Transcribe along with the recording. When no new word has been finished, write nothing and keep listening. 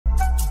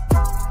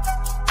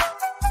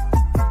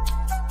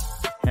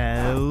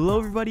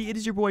everybody, it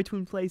is your boy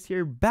TwinPlayz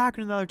here, back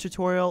with another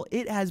tutorial.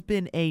 It has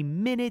been a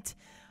minute.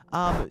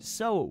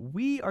 So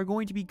we are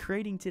going to be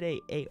creating today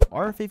a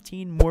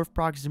R15 morph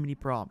proximity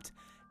prompt.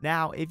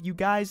 Now, if you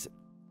guys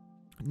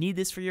need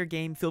this for your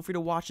game, feel free to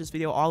watch this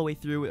video all the way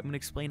through. I'm going to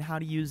explain how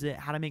to use it,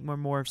 how to make more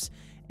morphs,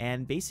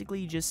 and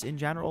basically just in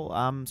general,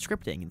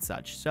 scripting and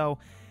such. So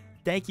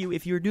thank you.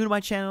 If you're new to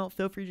my channel,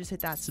 feel free to just hit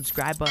that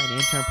subscribe button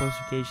and turn on post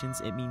notifications.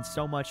 It means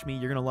so much to me.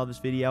 You're going to love this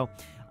video.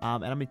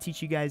 And I'm going to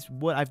teach you guys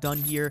what I've done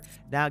here.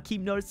 Now,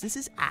 keep notice, this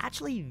is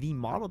actually the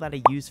model that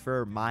I use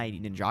for my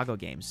Ninjago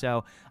game.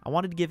 So I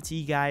wanted to give it to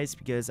you guys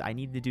because I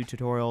needed to do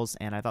tutorials,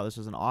 and I thought this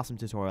was an awesome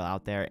tutorial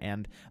out there.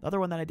 And the other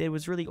one that I did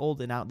was really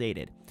old and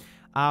outdated.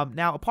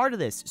 Now, a part of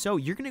this, so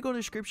you're going to go to the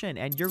description,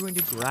 and you're going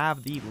to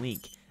grab the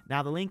link.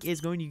 Now, the link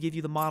is going to give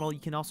you the model. You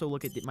can also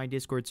look at my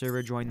Discord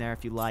server, join there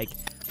if you like.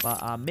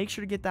 But make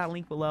sure to get that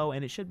link below,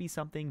 and it should be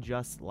something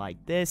just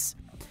like this.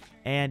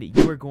 And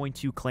you are going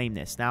to claim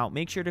this. Now,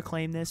 make sure to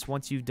claim this.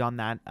 Once you've done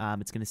that,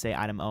 it's going to say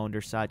item owned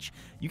or such.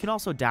 You can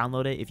also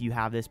download it if you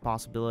have this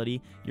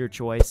possibility, your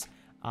choice.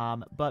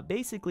 But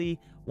basically,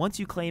 once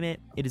you claim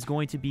it, it is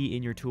going to be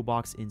in your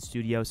toolbox in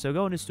Studio. So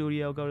go into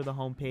Studio, go to the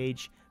home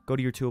page, go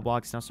to your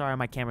toolbox. Now, sorry,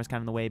 my camera's kind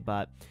of in the way,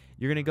 but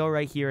you're going to go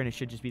right here, and it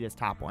should just be this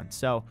top one.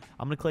 So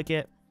I'm going to click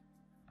it,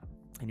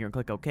 and you're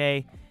going to click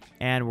OK,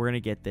 and we're going to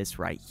get this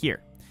right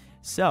here.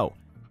 So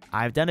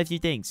I've done a few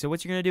things. So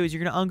what you're going to do is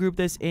you're going to ungroup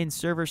this in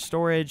server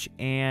storage,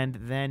 and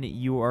then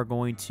you are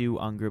going to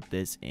ungroup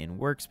this in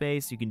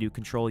workspace. You can do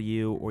Control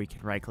U, or you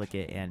can right click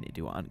it and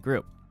do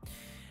ungroup.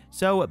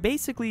 So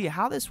basically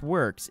how this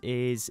works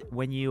is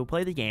when you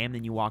play the game,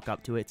 then you walk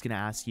up to it, it's going to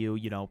ask you,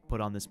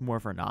 put on this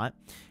morph or not.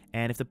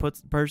 And if the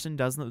person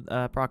does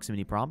the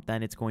proximity prompt,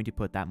 then it's going to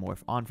put that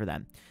morph on for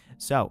them.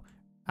 So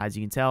as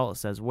you can tell, it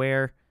says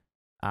where,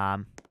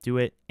 do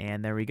it,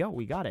 and there we go.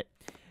 We got it.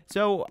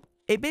 So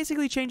it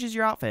basically changes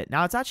your outfit.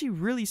 Now, it's actually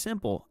really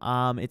simple.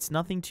 It's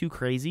nothing too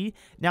crazy.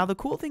 Now, the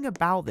cool thing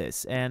about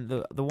this, and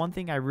the one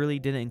thing I really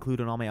didn't include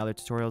in all my other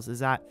tutorials, is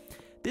that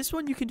this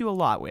one you can do a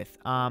lot with.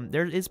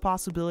 There is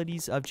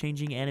possibilities of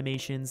changing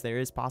animations. There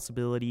is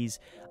possibilities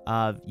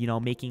of,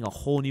 making a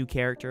whole new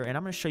character. And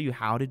I'm going to show you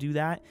how to do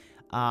that.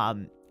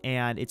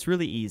 And it's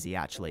really easy,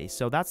 actually.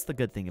 So that's the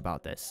good thing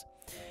about this.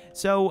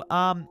 So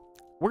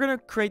we're going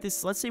to create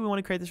this. Let's say we want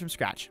to create this from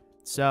scratch.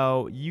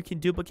 So you can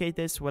duplicate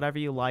this, whatever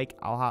you like.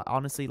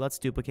 Honestly, let's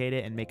duplicate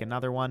it and make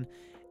another one.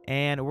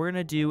 And we're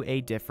going to do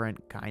a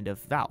different kind of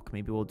Valk.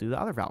 Maybe we'll do the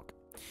other Valk.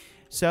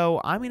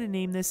 So I'm going to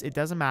name this. It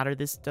doesn't matter.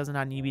 This does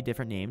not need to be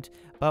different named.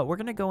 But we're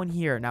going to go in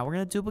here. Now, we're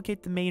going to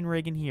duplicate the main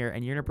rig in here,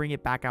 and you're going to bring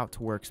it back out to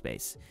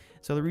workspace.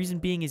 So the reason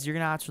being is you're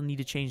going to actually need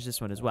to change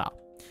this one as well.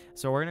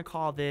 So we're going to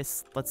call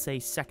this, let's say,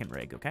 second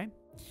rig, okay?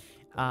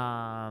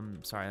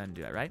 Sorry, I didn't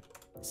do that right.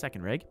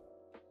 Second rig.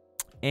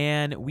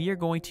 And we are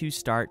going to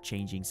start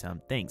changing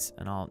some things.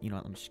 And let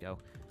me just go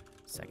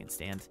second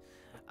stand.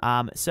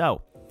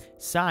 So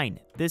sign.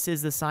 This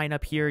is the sign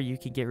up here. You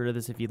can get rid of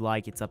this if you'd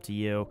like. It's up to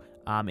you.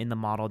 In the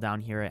model down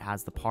here, it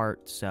has the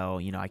part. So,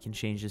 I can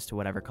change this to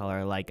whatever color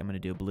I like. I'm going to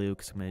do a blue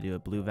because I'm going to do a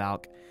blue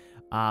Valk.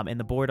 And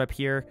the board up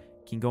here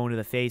can go into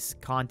the face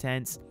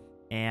contents.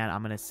 And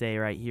I'm going to say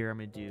right here, I'm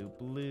going to do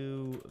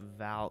blue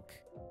Valk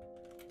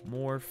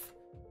morph.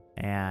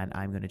 And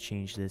I'm going to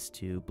change this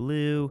to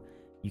blue.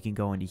 You can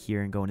go into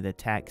here and go into the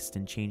text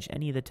and change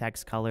any of the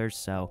text colors.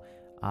 So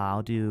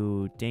I'll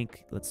do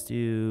Dink. Let's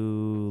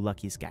do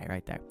Lucky Sky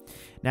right there.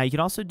 Now, you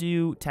can also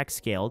do text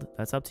scaled.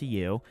 That's up to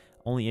you.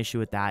 Only issue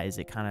with that is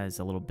it kind of is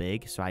a little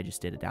big. So I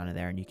just did it down to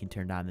there, and you can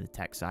turn down the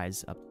text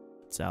size up.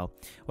 So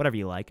whatever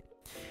you like.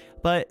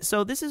 But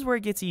so this is where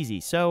it gets easy.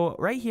 So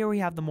right here we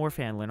have the morph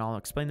handler, and I'll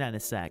explain that in a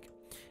sec.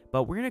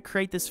 But we're going to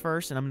create this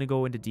first, and I'm going to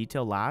go into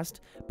detail last.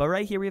 But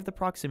right here we have the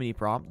proximity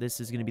prompt. This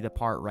is going to be the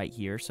part right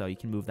here, so you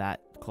can move that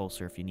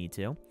closer if you need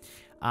to.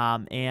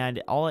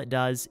 And all it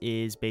does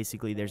is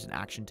basically there's an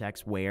action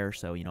text wear,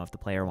 so if the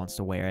player wants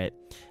to wear it.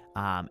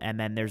 And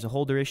then there's a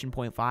hold duration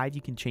 0.5.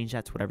 You can change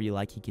that to whatever you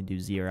like. You can do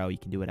 0. You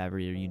can do whatever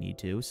you need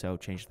to, so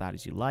change that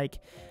as you like.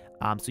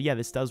 So yeah,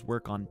 this does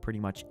work on pretty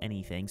much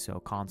anything, so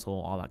console,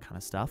 all that kind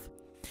of stuff.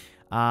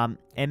 And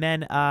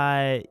then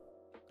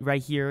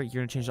right here,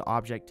 you're going to change the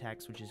object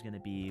text, which is going to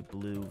be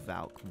blue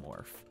Valk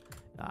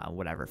morph,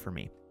 whatever for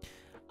me.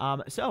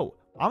 So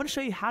I'm going to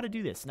show you how to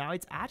do this. Now,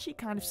 it's actually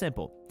kind of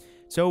simple.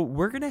 So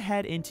we're going to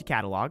head into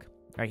catalog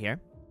right here,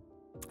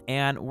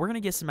 and we're going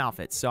to get some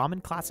outfits. So I'm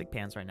in classic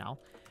pants right now.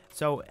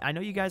 So I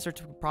know you guys are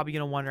probably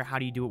going to wonder how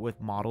do you do it with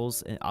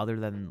models other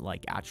than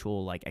like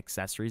actual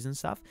accessories and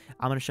stuff.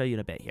 I'm going to show you in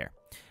a bit here.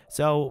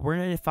 So we're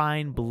going to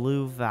find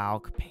blue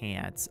Valk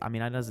pants. I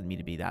mean, that doesn't need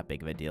to be that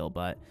big of a deal,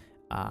 but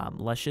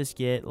let's just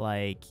get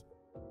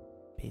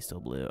pastel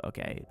blue.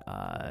 Okay.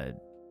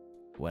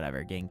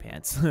 Whatever, gang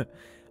pants.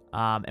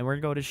 And we're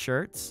gonna go to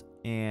shirts,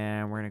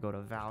 and we're gonna go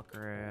to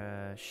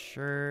Valkyrie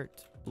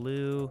shirt,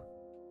 blue.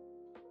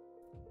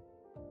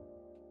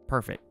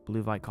 Perfect,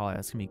 blue white collar.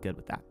 That's gonna be good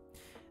with that.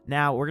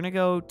 Now we're gonna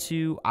go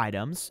to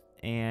items,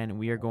 and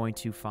we are going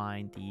to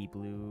find the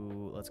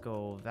blue. Let's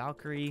go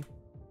Valkyrie.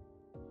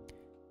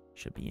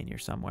 Should be in here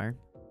somewhere.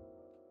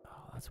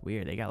 Oh, that's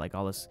weird. They got like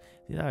all this.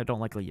 I don't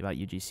like about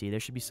UGC. There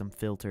should be some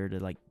filter to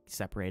like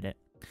separate it.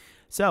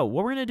 So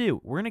what we're going to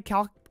do, we're going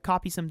to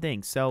copy some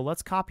things. So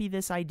let's copy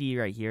this ID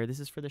right here. This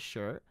is for the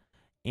shirt.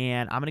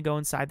 And I'm going to go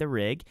inside the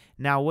rig.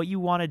 Now, what you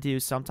want to do,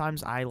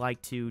 sometimes I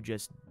like to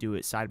just do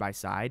it side by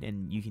side,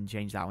 and you can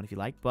change that one if you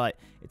like. But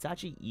it's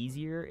actually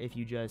easier if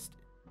you just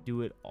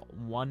do it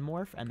one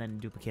morph and then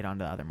duplicate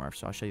onto the other morph.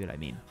 So I'll show you what I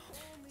mean.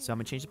 So I'm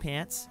going to change the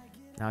pants.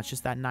 Now it's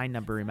just that 9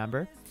 number,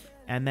 remember?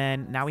 And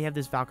then now we have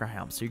this Valkyrie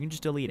helm. So you can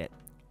just delete it.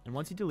 And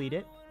once you delete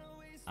it,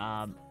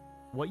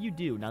 what you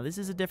do, now this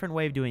is a different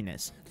way of doing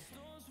this.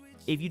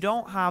 If you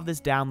don't have this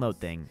download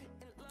thing,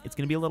 it's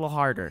going to be a little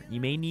harder.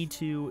 You may need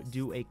to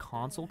do a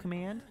console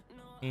command,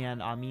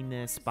 and I mean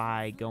this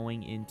by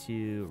going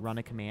into run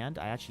a command.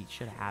 I actually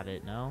should have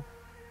it, no?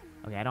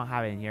 Okay, I don't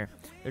have it in here.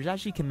 There's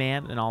actually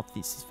command, and I'll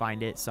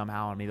find it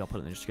somehow, and maybe I'll put it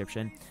in the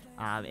description.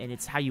 And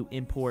it's how you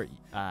import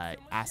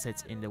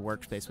assets into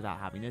Workspace without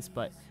having this,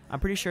 but I'm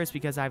pretty sure it's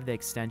because I have the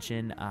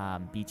extension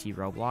BT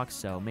Roblox,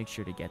 so make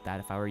sure to get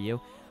that if I were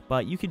you.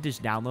 But you can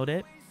just download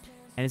it,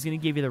 and it's going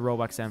to give you the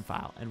Roblox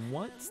file. And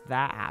once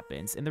that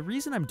happens, and the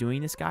reason I'm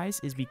doing this,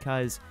 guys, is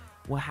because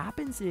what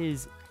happens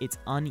is it's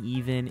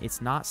uneven,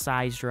 it's not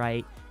sized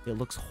right, it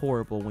looks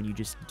horrible when you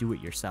just do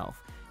it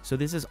yourself. So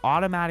this is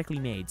automatically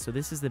made. So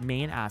this is the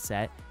main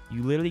asset.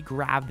 You literally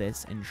grab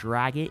this and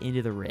drag it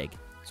into the rig.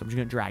 So I'm just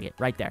going to drag it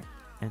right there.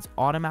 And it's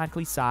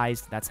automatically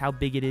sized. That's how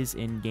big it is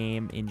in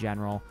game in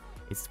general.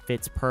 It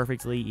fits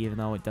perfectly, even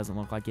though it doesn't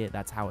look like it.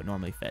 That's how it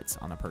normally fits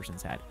on a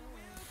person's head.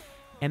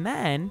 And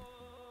then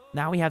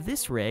now we have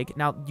this rig.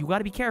 Now, you got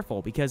to be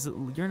careful because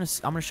I'm going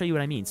to show you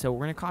what I mean. So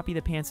we're going to copy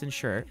the pants and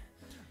shirt,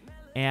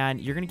 and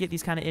you're going to get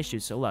these kind of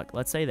issues. So look,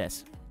 let's say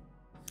this.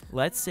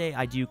 Let's say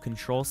I do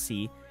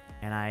Control-C,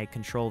 and I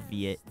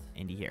Control-V it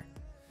into here.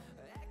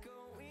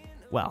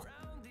 Well,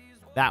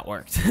 that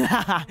worked.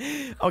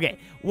 Okay,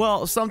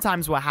 well,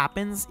 sometimes what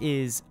happens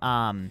is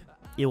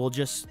it will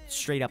just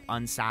straight up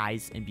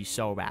unsize and be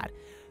so bad.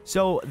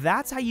 So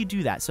that's how you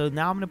do that. So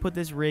now I'm going to put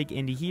this rig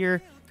into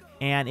here,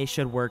 and it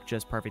should work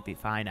just perfectly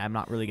fine. I'm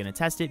not really going to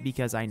test it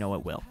because I know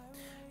it will.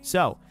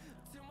 So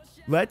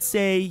let's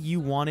say you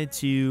wanted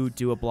to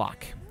do a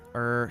block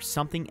or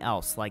something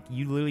else. Like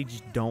you literally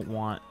just don't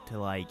want to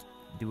like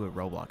do a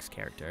Roblox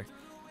character.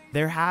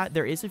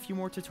 There is a few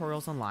more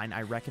tutorials online.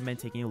 I recommend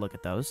taking a look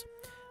at those.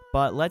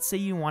 But let's say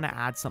you want to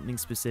add something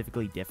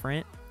specifically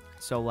different.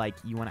 So like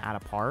you want to add a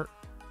part.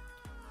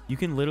 You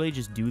can literally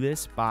just do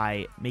this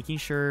by making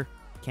sure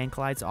Can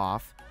Collide's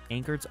off,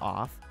 Anchored's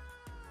off.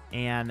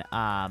 And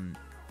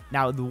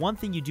now the one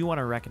thing you do want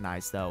to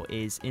recognize though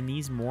is in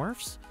these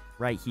morphs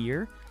right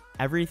here,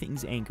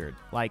 everything's anchored,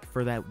 like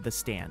for the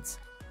stands.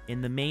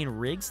 In the main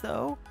rigs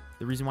though,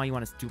 the reason why you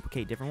want to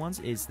duplicate different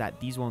ones is that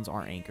these ones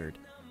aren't anchored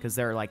because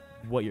they're like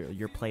what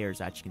your player is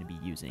actually going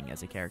to be using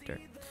as a character.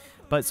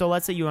 But so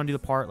let's say you want to do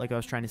the part like I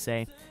was trying to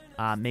say,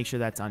 make sure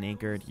that's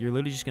unanchored. You're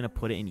literally just going to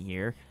put it in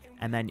here.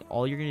 And then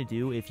all you're going to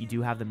do, if you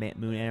do have the Moon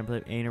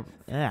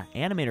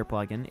Animator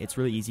plugin, it's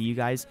really easy, you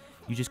guys.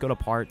 You just go to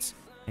parts,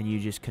 and you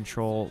just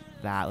control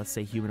that, let's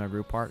say, humanoid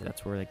root part.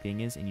 That's where the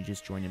thing is, and you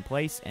just join in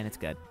place, and it's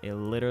good.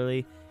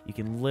 You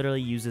can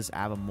literally use this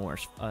as a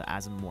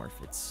morph.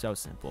 It's so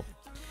simple.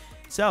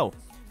 So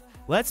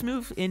let's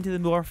move into the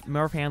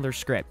morph handler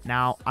script.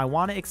 Now, I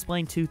want to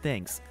explain two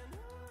things.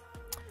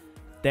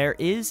 There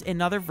is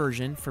another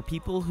version for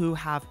people who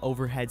have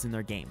overheads in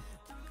their game.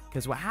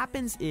 Because what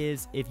happens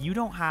is if you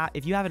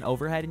have an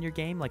overhead in your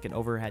game, like an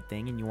overhead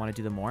thing, and you want to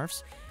do the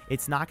morphs,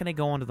 it's not going to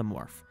go onto the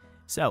morph.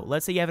 So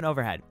let's say you have an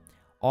overhead.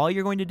 All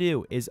you're going to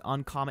do is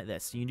uncomment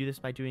this. So you can do this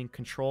by doing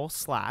Control/,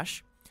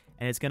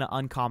 and it's going to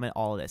uncomment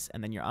all of this.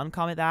 And then you're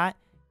uncomment that,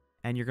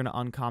 and you're going to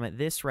uncomment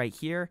this right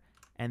here,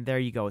 and there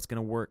you go. It's going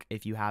to work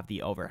if you have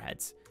the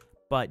overheads.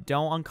 But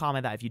don't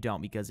uncomment that if you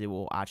don't, because it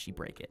will actually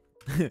break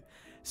it.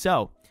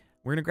 So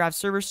we're going to grab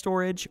server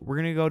storage. We're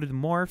going to go to the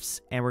morphs,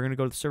 and we're going to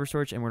go to the server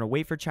storage, and we're going to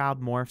wait for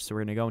child morph. So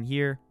we're going to go in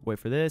here, wait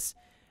for this,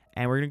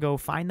 and we're going to go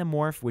find the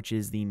morph, which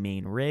is the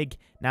main rig.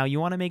 Now, you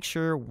want to make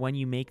sure when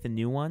you make the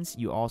new ones,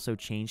 you also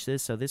change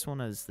this. So this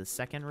one is the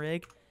second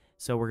rig.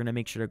 So we're going to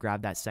make sure to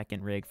grab that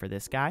second rig for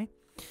this guy.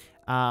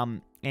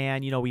 And,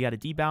 you know, we got a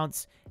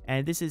debounce,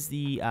 and this is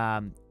the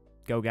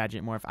Go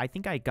Gadget morph. I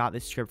think I got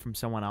this script from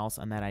someone else,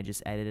 and then I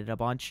just edited a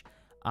bunch.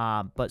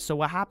 But so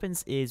what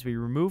happens is we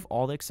remove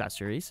all the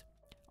accessories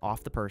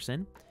off the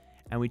person,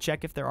 and we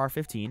check if they're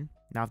R15.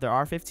 Now, if they're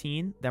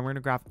R15, then we're going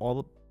to grab all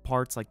the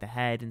parts like the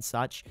head and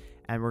such,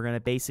 and we're going to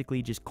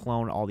basically just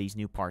clone all these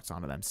new parts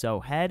onto them. So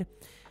head,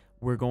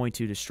 we're going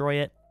to destroy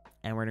it,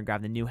 and we're going to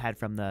grab the new head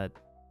from the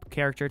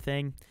character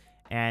thing.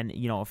 And,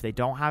 you know, if they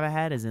don't have a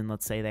head, as in,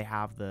 let's say they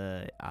have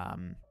the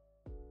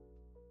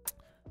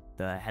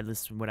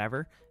headless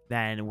whatever,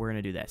 then we're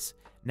going to do this.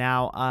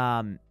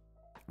 Now,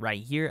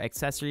 right here,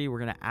 accessory, we're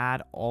going to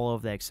add all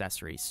of the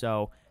accessories.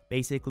 So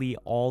basically,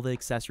 all the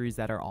accessories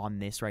that are on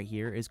this right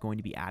here is going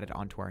to be added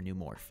onto our new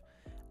morph.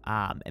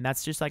 And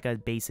that's just like a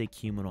basic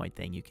humanoid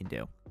thing you can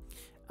do.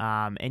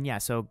 And yeah,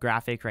 so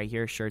graphic right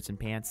here, shirts and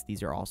pants,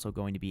 these are also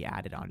going to be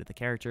added onto the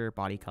character,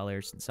 body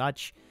colors and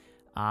such.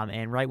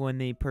 And right when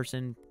the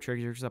person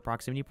triggers a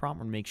proximity prompt,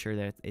 we're going to make sure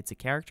that it's a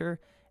character,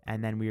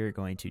 and then we are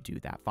going to do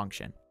that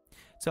function.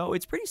 So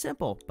it's pretty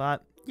simple,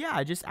 but yeah,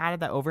 I just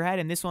added that overhead.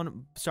 And this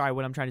one, sorry,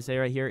 what I'm trying to say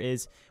right here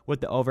is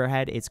with the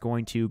overhead, it's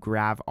going to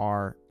grab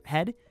our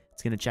head.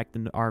 It's going to check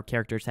our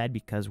character's head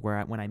because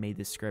when I made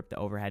this script, the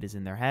overhead is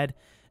in their head.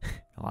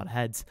 A lot of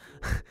heads.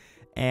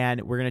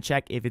 And we're going to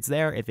check if it's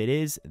there. If it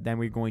is, then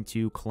we're going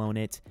to clone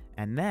it.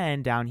 And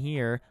then down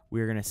here,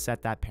 we're going to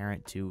set that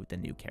parent to the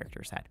new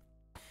character's head.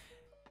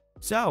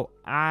 So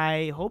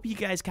I hope you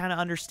guys kind of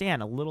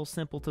understand a little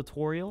simple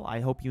tutorial. I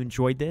hope you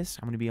enjoyed this.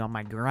 I'm going to be on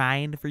my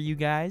grind for you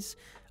guys.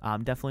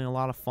 Definitely a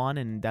lot of fun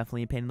and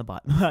definitely a pain in the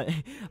butt.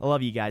 I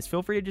love you guys.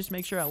 Feel free to just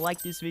make sure I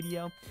like this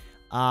video.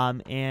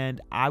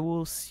 And I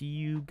will see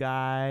you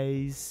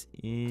guys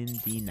in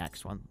the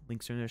next one.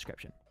 Links are in the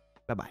description.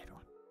 Bye-bye, everyone.